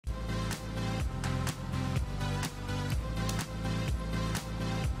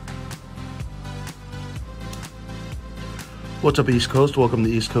What's up, East Coast? Welcome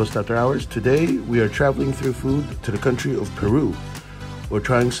to East Coast After Hours. Today we are traveling through food to the country of Peru. We're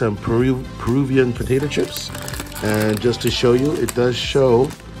trying some Peruvian potato chips, and just to show you, it does show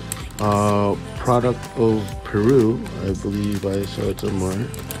product of Peru. I believe I saw it somewhere.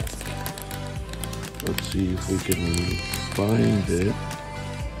 Let's see if we can find it.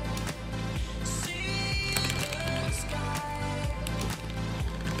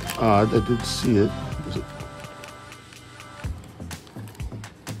 I did see it.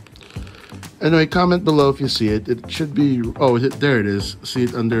 Anyway, comment below if you see it. It should be, oh, there it is. See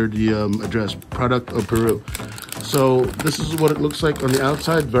it under the address, product of Peru. So this is what it looks like on the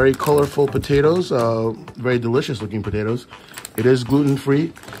outside. Very colorful potatoes, very delicious looking potatoes. It is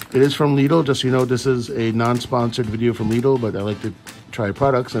gluten-free. It is from Lidl. Just so you know, this is a non-sponsored video from Lidl, but I like to try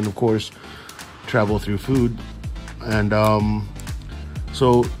products and of course, travel through food. And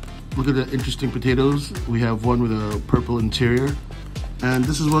so look at the interesting potatoes. We have one with a purple interior. And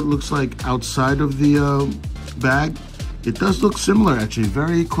this is what it looks like outside of the bag. It does look similar, actually,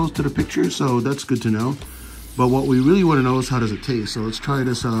 very close to the picture, so that's good to know. But what we really want to know is how does it taste. So let's try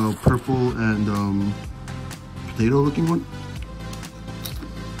this purple and potato looking one.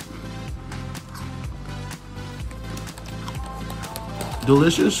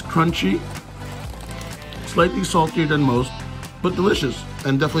 Delicious, crunchy, slightly saltier than most, but delicious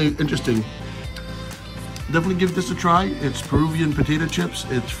and definitely interesting. Definitely give this a try. It's Peruvian potato chips.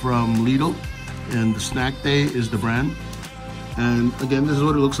 It's from Lidl, and the Snack Day is the brand. And again, this is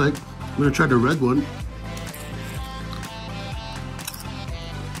what it looks like. I'm gonna try the red one.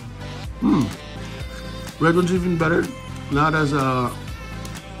 Red one's even better. Not as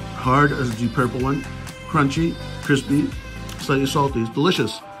hard as the purple one. Crunchy, crispy, slightly salty. It's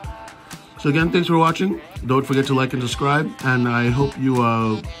delicious. So again, thanks for watching. Don't forget to like and subscribe, and I hope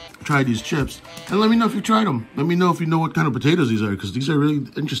you try these chips. And let me know if you tried them. Let me know if you know what kind of potatoes these are, because these are really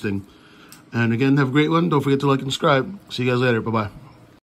interesting. And again, have a great one. Don't forget to like and subscribe. See you guys later. Bye-bye.